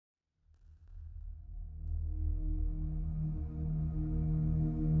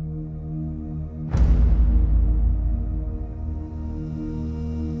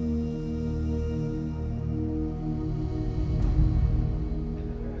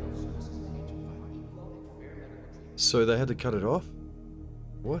So they had to cut it off?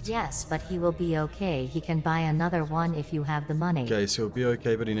 What? Yes, but he will be okay. He can buy another one if you have the money. Okay, so he'll be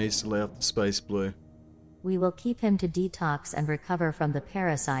okay, but he needs to lay off the space blue. We will keep him to detox and recover from the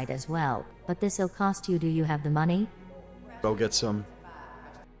parasite as well, but this'll cost you. Do you have the money? I'll get some.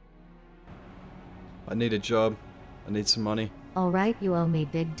 I need a job. I need some money. Alright, you owe me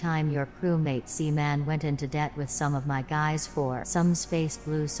big time. Your crewmate Cman went into debt with some of my guys for some space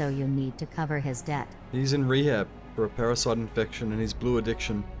blue, so you need to cover his debt. He's in rehab for a parasite infection and his blue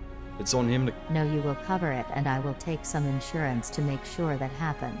addiction. It's on him to... No, you will cover it, and I will take some insurance to make sure that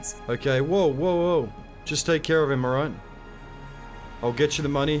happens. Okay, whoa, whoa, whoa. Just take care of him, alright? I'll get you the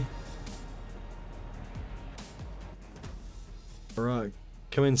money. Alright.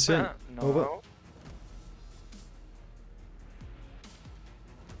 Come in, Sin. No. Over.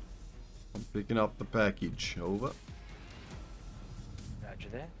 I'm picking up the package. Over. Roger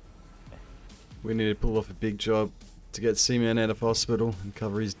that. We need to pull off a big job to get Cman out of hospital and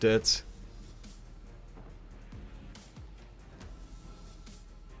cover his debts.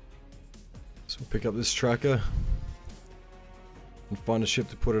 So we'll pick up this tracker and find a ship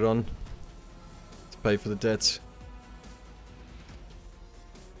to put it on to pay for the debts.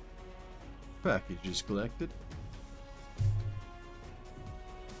 Package is collected.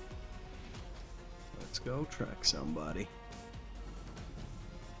 Let's go track somebody.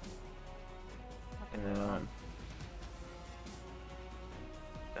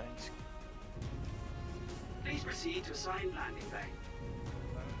 Please proceed to assigned landing bay.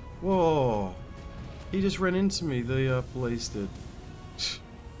 Whoa! He just ran into me, the police did.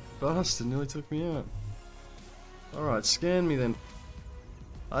 Bastard, nearly took me out. Alright, scan me then.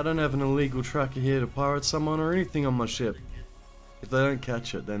 I don't have an illegal tracker here to pirate someone or anything on my ship. If they don't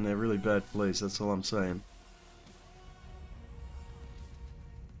catch it, then they're really bad police, that's all I'm saying.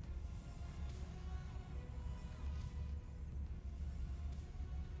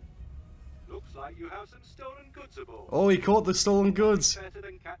 Looks like you have some stolen goods aboard. Oh, he caught the stolen goods! Better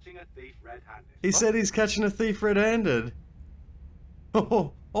than catching a thief red-handed. He said he's catching a thief red-handed.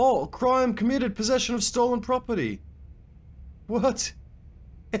 Oh, crime committed, possession of stolen property. What?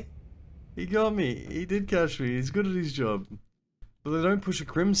 He got me. He did catch me. He's good at his job. But they don't push a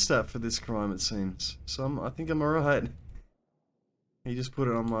crim stat for this crime, it seems. So I think I'm alright. He just put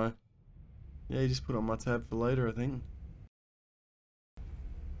it on my... Yeah, he just put it on my tab for later, I think.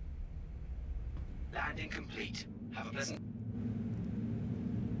 Landing complete. Have a pleasant...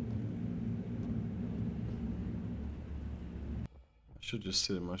 I should just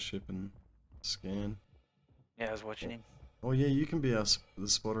sit in my ship and scan. Yeah, I was watching him. Oh yeah, you can be the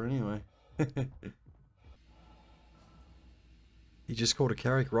spotter anyway. He just caught a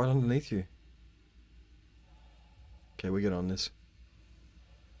carrack right underneath you. Okay, we get on this.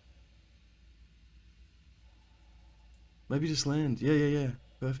 Maybe just land. Yeah.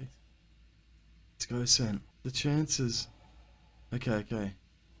 Perfect. Let's go, Sen. The chances. Okay.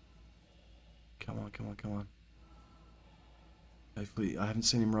 Come on. Hopefully, I haven't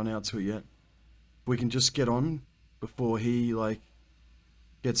seen him run out to it yet. If we can just get on before he, like,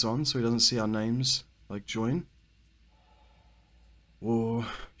 gets on so he doesn't see our names, like, join. Or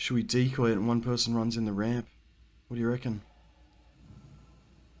should we decoy it and one person runs in the ramp? What do you reckon?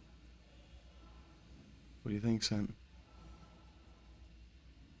 What do you think, Sam?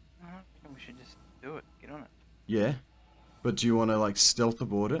 I think we should just do it. Get on it. Yeah? But do you want to, like, stealth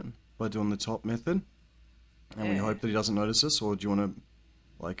aboard it by doing the top method? And we hope that he doesn't notice us? Or do you want to,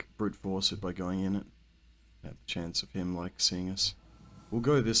 like, brute force it by going in it? Have the chance of him, like, seeing us. We'll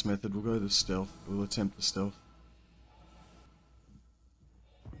go this method. We'll go the stealth. We'll attempt the stealth.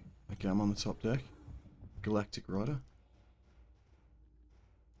 Okay, I'm on the top deck. Galactic Rider.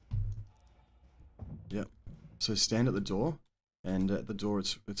 Yep. So stand at the door, and at the door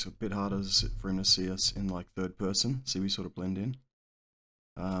it's a bit harder for him to see us in like third person. See, we sort of blend in.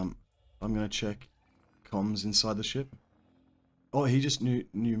 I'm gonna check comms inside the ship. Oh, he just new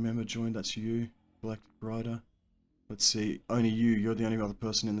member joined. That's you, Galactic Rider. Let's see. Only you. You're the only other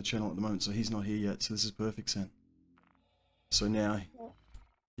person in the channel at the moment, so he's not here yet. So this is perfect, Sam. So now,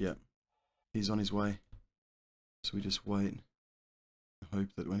 yeah. He's on his way. So we just wait. Hope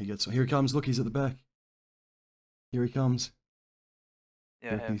that when he gets... Here he comes. Look, he's at the back. Here he comes.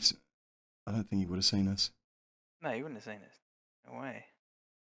 Yeah, I don't think he would have seen us. No, you wouldn't have seen this. No way.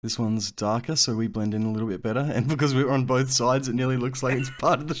 This one's darker, so we blend in a little bit better. And because we're on both sides, it nearly looks like it's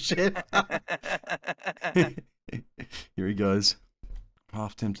part of the ship. Here he goes.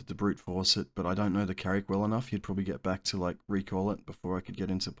 Half tempted to brute force it, but I don't know the carrack well enough. He'd probably get back to, like, recall it before I could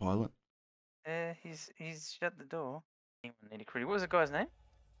get into pilot. He's shut the door. What was the guy's name?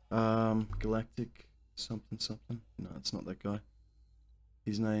 Galactic something something. No, it's not that guy.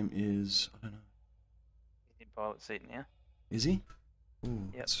 His name is, I don't know. He's in pilot seat now. Is he? Ooh,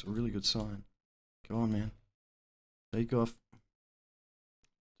 Yep. that's a really good sign. Go on, man. Take off.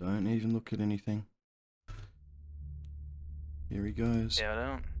 Don't even look at anything. Here he goes. Yeah, I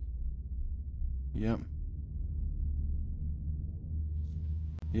don't. Yep.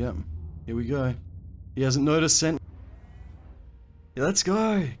 Yep. Here we go. He hasn't noticed sent. Yeah, let's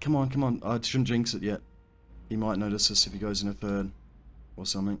go. Come on, come on. I shouldn't jinx it yet. He might notice us if he goes in a third or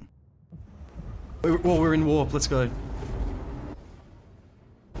something. Well, we're in warp. Let's go.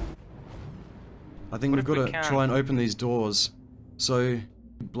 I think What we've if got we to can? try and open these doors. So,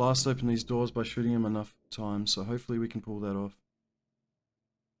 blast open these doors by shooting him enough times. So hopefully we can pull that off.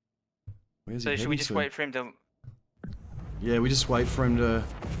 Where's he So should we heading just to? wait for him to? Yeah, we just wait for him to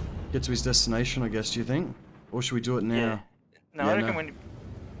get to his destination, I guess, do you think? Or should we do it now? Yeah. No, Yeah, I reckon no. when.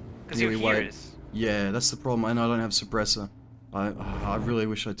 Because Yeah, he'll we hear wait. us. Yeah, that's the problem, and I don't have suppressor. I really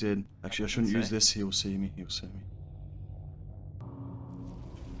wish I did. Actually, I shouldn't use say. this. He'll see me. He'll see me.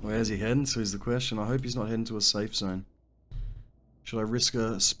 Where's he heading to is the question. I hope he's not heading to a safe zone. Should I risk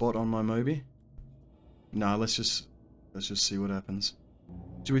a spot on my Moby? Nah, let's just see what happens.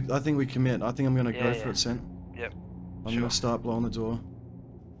 I think we commit. I think I'm gonna go for it, Sent. Yep. I'm Sure. gonna start blowing the door.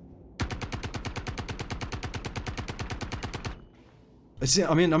 It's in,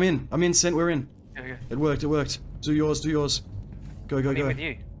 I'm in, Sent, we're in. Okay. It worked, it worked. Do yours, do yours. Go, go, I'm in go. with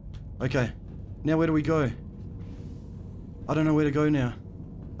you. Okay. Now where do we go? I don't know where to go now.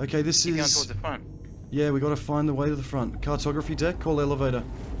 Okay, this Keep going is... towards the front. Yeah, we gotta find the way to the front. Cartography deck, call elevator.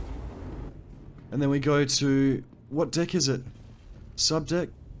 And then we go to... What deck is it? Sub deck?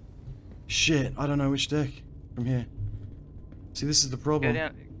 Shit, I don't know which deck from here. See, this is the Go problem.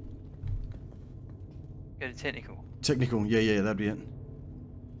 down. Go to technical. Technical, yeah, that'd be it.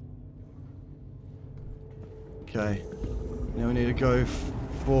 Okay. Now we need to go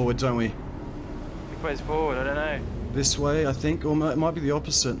forward, don't we? Which way's forward? I don't know. This way, I think, or it might be the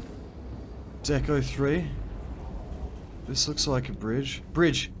opposite. Deco 3. This looks like a bridge.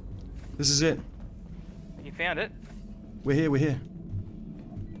 Bridge! This is it. You found it? We're here, we're here.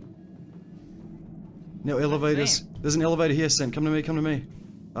 Now elevators. There's an elevator here, Sent. Come to me, come to me.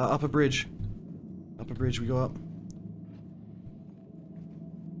 Upper bridge. Upper bridge, we go up.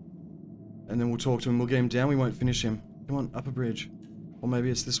 And then we'll talk to him, we'll get him down, we won't finish him. Come on, upper bridge. Or maybe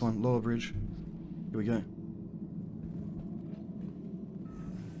it's this one, lower bridge. Here we go.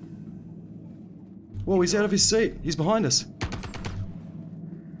 Whoa, he's out of his seat. He's behind us.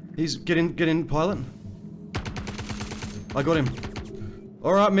 He's... Get in, pilot. I got him.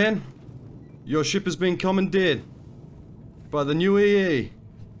 Alright, man. Your ship has been commandeered by the new EE.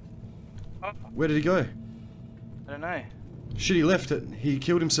 Oh, Where did he go? I don't know. Shit, he left it. He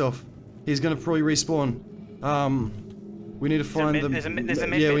killed himself. He's gonna probably respawn. We need to find the... there's a med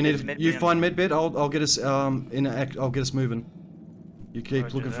yeah, bed, we need there's a to... med You bed. find medbed, I'll get us, I'll get us moving. You keep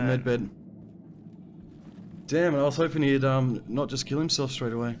Roger looking for that. medbed. Damn it, I was hoping he'd, not just kill himself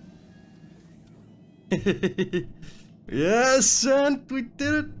straight away. Yes, and we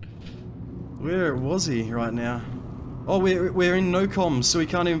did it! Where was he right now? Oh, we're in no comms, so he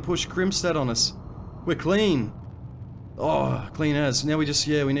can't even push Crimstat on us. We're clean. Oh, clean as. Now we just,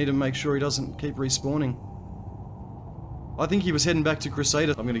 yeah, we need to make sure he doesn't keep respawning. I think he was heading back to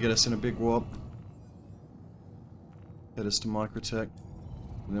Crusader. I'm gonna get us in a big warp. Head us to Microtech.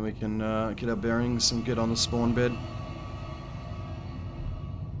 And then we can get our bearings and get on the spawn bed.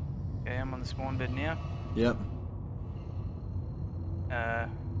 Okay, I'm on the spawn bed now. Yep. Uh,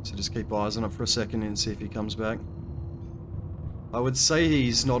 So just keep eyes on it for a second and see if he comes back. I would say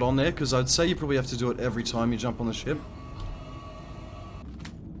he's not on there, because I'd say you probably have to do it every time you jump on the ship.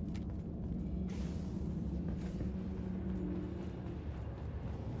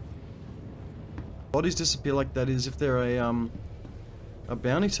 Bodies disappear like that is if they're a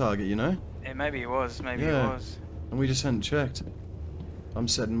bounty target, you know? yeah, maybe it was. Maybe Yeah. it was. And we just hadn't checked. I'm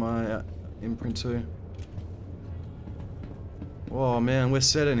setting my imprint too. Oh man, we're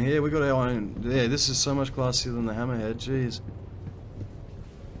set in here. We got our own. Yeah, this is so much classier than the Hammerhead. Jeez.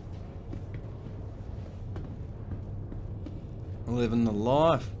 Living the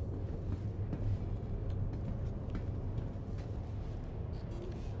life.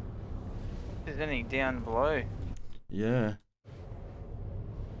 Is there anything down below? Yeah.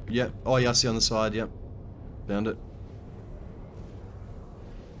 Yep. Oh yeah, I see on the side. Yep. Found it.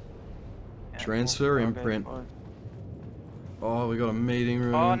 Yeah, Transfer okay, imprint. fine. Oh, we got a meeting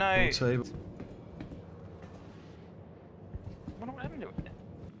room. Oh, no. Pool table. What happened to it?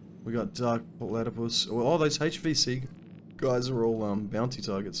 We got Dark Platypus. Oh, those HVC guys are all bounty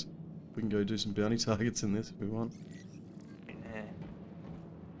targets. We can go do some bounty targets in this if we want. Yeah.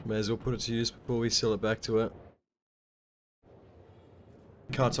 May as well put it to use before we sell it back to it.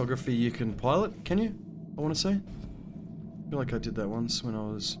 Cartography you can pilot, can you? I want to say. I feel like I did that once when I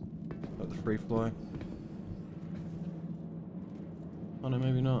was at the free fly. Oh no,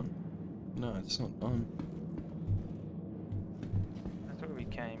 maybe not. No, it's not on. That's where we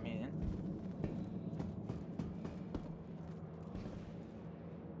came in.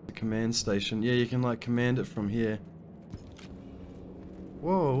 The command station. Yeah, you can like command it from here.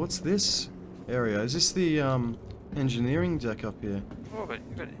 Whoa, what's this area? Is this the engineering deck up here? Oh, but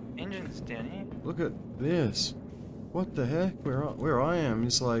you've got engines down here. Look at this. What the heck? Where I am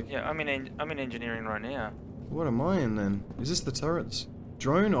is like... Yeah, I'm in engineering right now. What am I in then? Is this the turrets?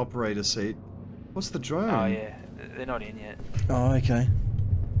 Drone operator seat? What's the drone? Oh yeah, they're not in yet. Oh, okay.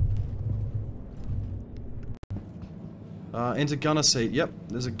 Enter gunner seat. Yep,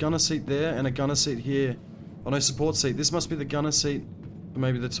 there's a gunner seat there and a gunner seat here. Oh no, support seat. This must be the gunner seat.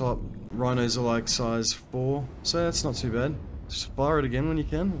 Maybe the top. Rhinos are like size 4, so that's not too bad. Just fire it again when you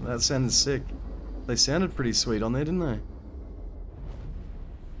can. That sounded sick. They sounded pretty sweet on there, didn't they?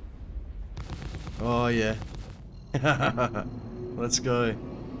 Oh yeah. Let's go.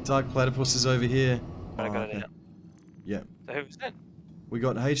 Dark platypus is over here. I got okay. it out. Yeah. So who was that? We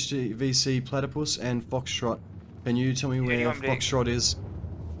got HVC platypus and foxtrot. Can you tell me Yeah, where you want me to- foxtrot is?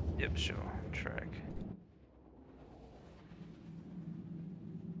 Yep, sure. Track.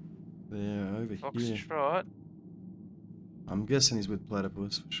 They're over here. Foxtrot. I'm guessing he's with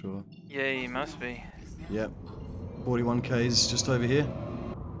platypus for sure. Yeah, he must be. Yep. 41K's just over here.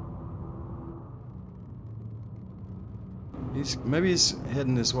 Maybe he's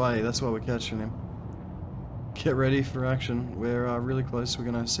heading this way, that's why we're catching him. Get ready for action. We're really close, we're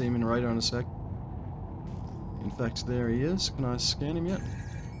gonna see him in radar in a sec. In fact, there he is. Can I scan him yet?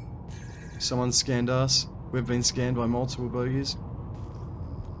 Someone scanned us. We've been scanned by multiple bogies.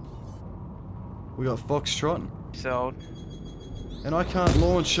 We got foxtrot. Sold. And I can't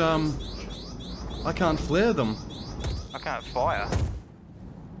launch, I can't flare them. I can't fire.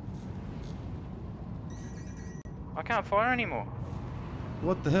 I can't fire anymore.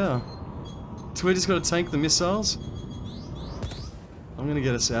 What the hell? So we just gotta tank the missiles? I'm gonna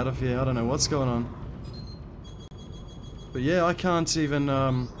get us out of here, I don't know what's going on. But yeah, I can't even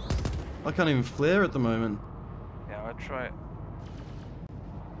flare at the moment. Yeah, I'll try it.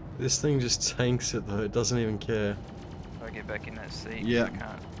 This thing just tanks it though, it doesn't even care. If I get back in that seat, Yeah.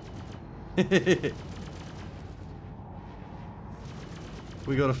 I can't.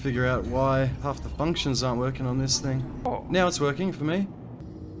 We gotta figure out why half the functions aren't working on this thing. Oh, Now it's working for me.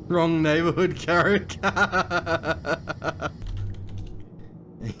 Wrong neighborhood, Carrick.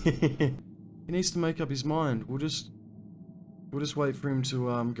 He needs to make up his mind. We'll just wait for him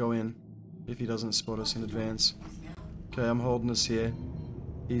to go in if he doesn't spot us in advance. Okay, I'm holding us here.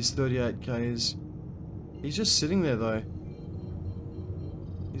 He's 38Ks. He's just sitting there though.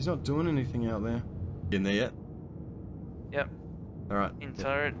 He's not doing anything out there. In there yet? yep. Alright. In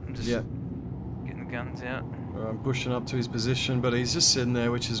turret. I'm just Yeah. getting the guns out. I'm pushing up to his position, but he's just sitting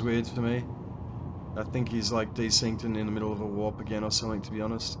there, which is weird for me. I think he's like desynced and in the middle of a warp again or something, to be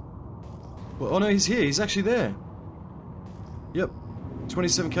honest. Well, oh no, he's here. He's actually there. Yep.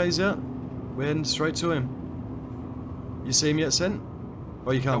 27K's out. We're heading straight to him. You see him yet, Sent?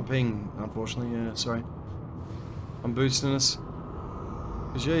 Oh, you can't ping, unfortunately. Yeah, sorry. I'm boosting us.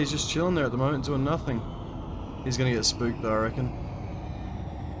 Because yeah, he's just chilling there at the moment, doing nothing. He's gonna get spooked though, I reckon.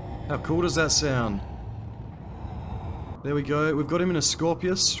 How cool does that sound? There we go. We've got him in a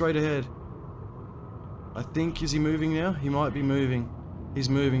Scorpius, straight ahead. I think, is he moving now? He might be moving. He's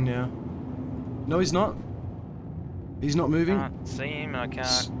moving now. No, he's not. He's not moving. Can't see him. I can't.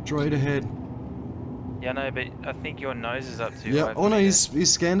 Straight ahead. Yeah, no, but I think your nose is up too Yeah. high. Oh no, he's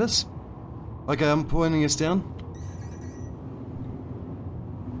scanned us. Okay, I'm pointing us down.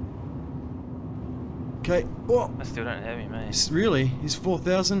 Okay. Oh, I still don't have him, mate. he's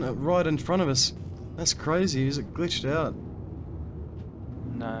 4,000 right in front of us. That's crazy. Is it glitched out?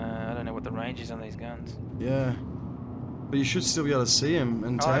 No, I don't know what the range is on these guns. Yeah. But you should still be able to see him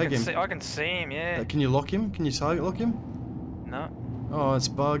and tag him. I can see him, yeah. Can you lock him? Can you target lock him? No. Oh, it's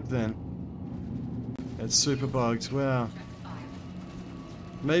bugged then. It's super bugged. Wow.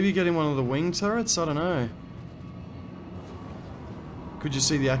 Maybe getting one of the wing turrets? I don't know. Could you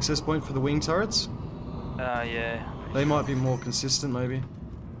see the access point for the wing turrets? Yeah. They might be more consistent, maybe.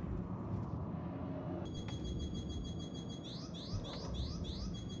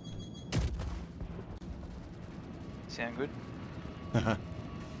 Sound good? Okay,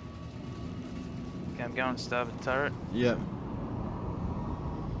 I'm going starboard turret. Yep.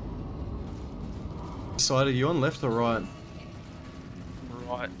 side are you on? Left or right?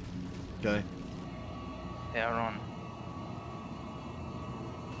 Right. Okay. Power on.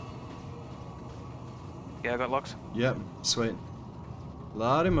 Yeah, I got locks. Yep, sweet.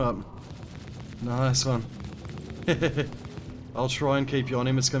 Load him up. Nice one. I'll try and keep you on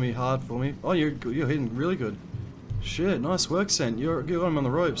him. It's gonna be hard for me. Oh, you're hitting really good. Shit, nice work, Sent. You're got him on the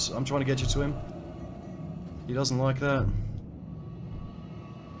ropes. I'm trying to get you to him. He doesn't like that.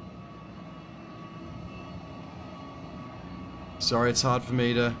 Sorry, it's hard for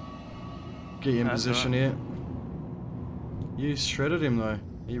me to get you in position here. You shredded him though.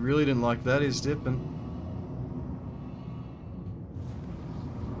 He really didn't like that. He's dipping.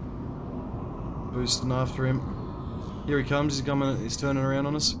 Boosting after him. Here he comes. He's coming. He's turning around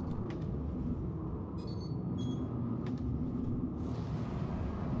on us.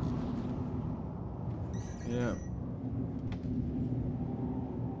 Yeah.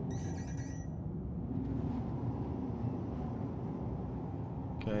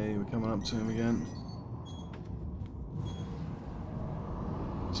 Okay, we're coming up to him again.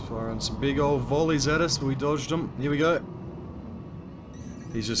 He's firing some big old volleys at us, but we dodged them. Here we go.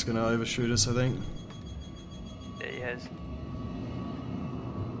 He's just gonna overshoot us, I think. Yeah, he has.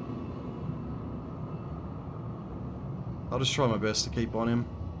 I'll just try my best to keep on him.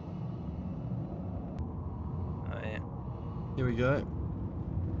 Oh, yeah. Here we go.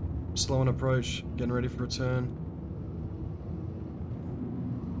 Slow on approach, getting ready for a turn.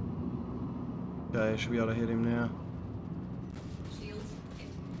 Okay, should be able to hit him now.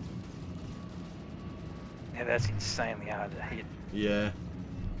 Yeah, that's insanely hard to hit. Yeah.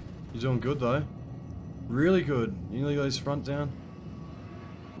 You're doing good though. Really good. You nearly got his front down.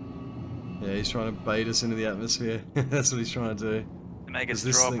 Yeah, he's trying to bait us into the atmosphere. That's what he's trying to do. To make us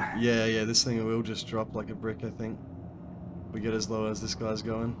This drop. thing, yeah, this thing will just drop like a brick, I think. We get as low as this guy's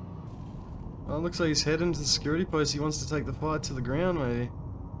going. Oh, it looks like he's heading to the security post. He wants to take the fight to the ground, maybe.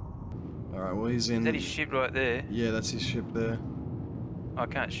 Alright, well he's in... Is that his ship right there? Yeah, that's his ship there. I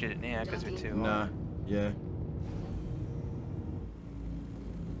can't shoot it now because we're too high. Nah, yeah.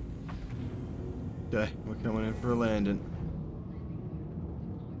 Okay, we're coming in for a landing.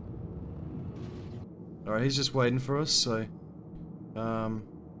 Alright, he's just waiting for us, so...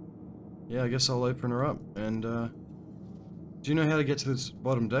 yeah, I guess I'll open her up, and, do you know how to get to this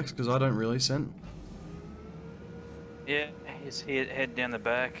bottom decks? Because I don't really, Sent. Yeah, he's head down the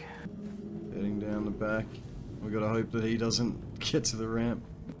back. Heading down the back. We gotta hope that he doesn't get to the ramp.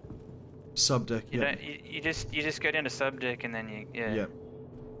 Subdeck, You yeah. don't. You just go down to subdeck and then you. Yeah. Yep,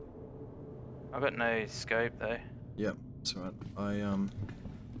 I've got no scope though. yep, that's right. I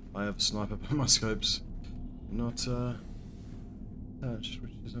have a sniper, but my scope's not, attached,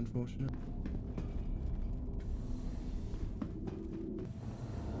 which is unfortunate.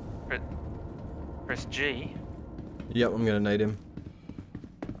 Press G. Yep, I'm gonna nade him.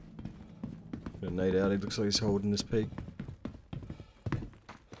 Gonna nade out, he looks like he's holding this peak.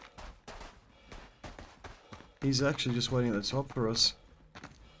 He's actually just waiting at the top for us.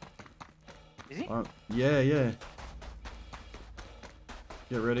 Is he? Yeah.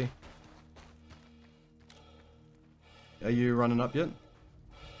 Get ready. Are you running up yet?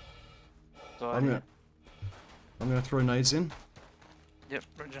 So I'm gonna throw nades in. Yep,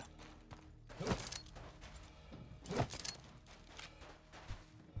 Roger.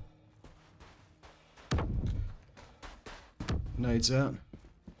 Nades out.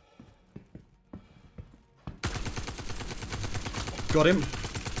 Got him.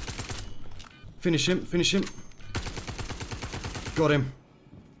 Finish him, finish him. Got him.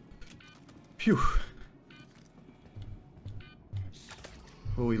 Phew.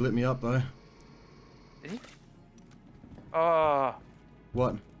 Oh, he lit me up though. Did he? Oh.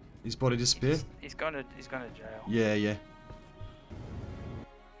 What? His body disappeared? He's gone to jail. Yeah.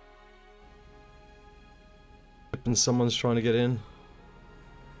 And someone's trying to get in.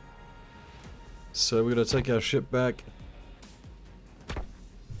 So we gotta take our ship back.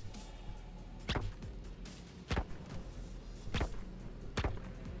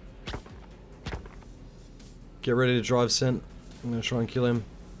 Get ready to drive, Sent. I'm gonna try and kill him.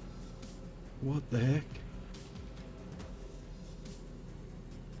 What the heck?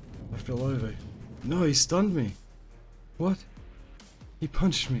 I fell over. No, he stunned me. What? He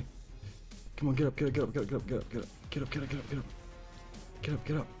punched me. Come on, get up.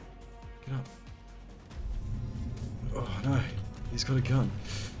 Oh no, he's got a gun.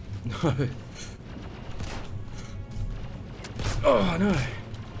 No. Oh no.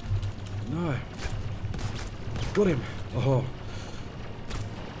 No. Got him. Oh.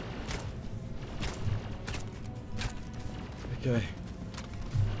 Okay.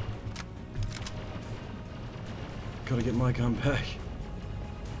 gotta get my gun back.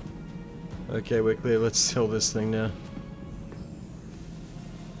 Okay, we're clear. Let's sell this thing now.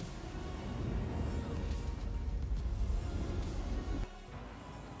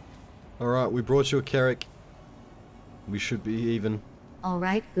 Alright, we brought you a Carrick. We should be even.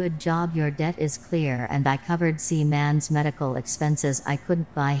 Alright, good job, your debt is clear and I covered Cman's medical expenses. I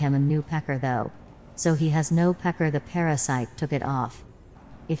couldn't buy him a new pecker though. So he has no pecker, the parasite took it off.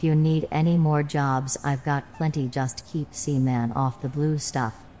 If you need any more jobs, I've got plenty, just keep Cman off the blue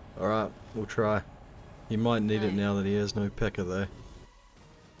stuff. Alright, we'll try. He might need it now that he has no pecker though.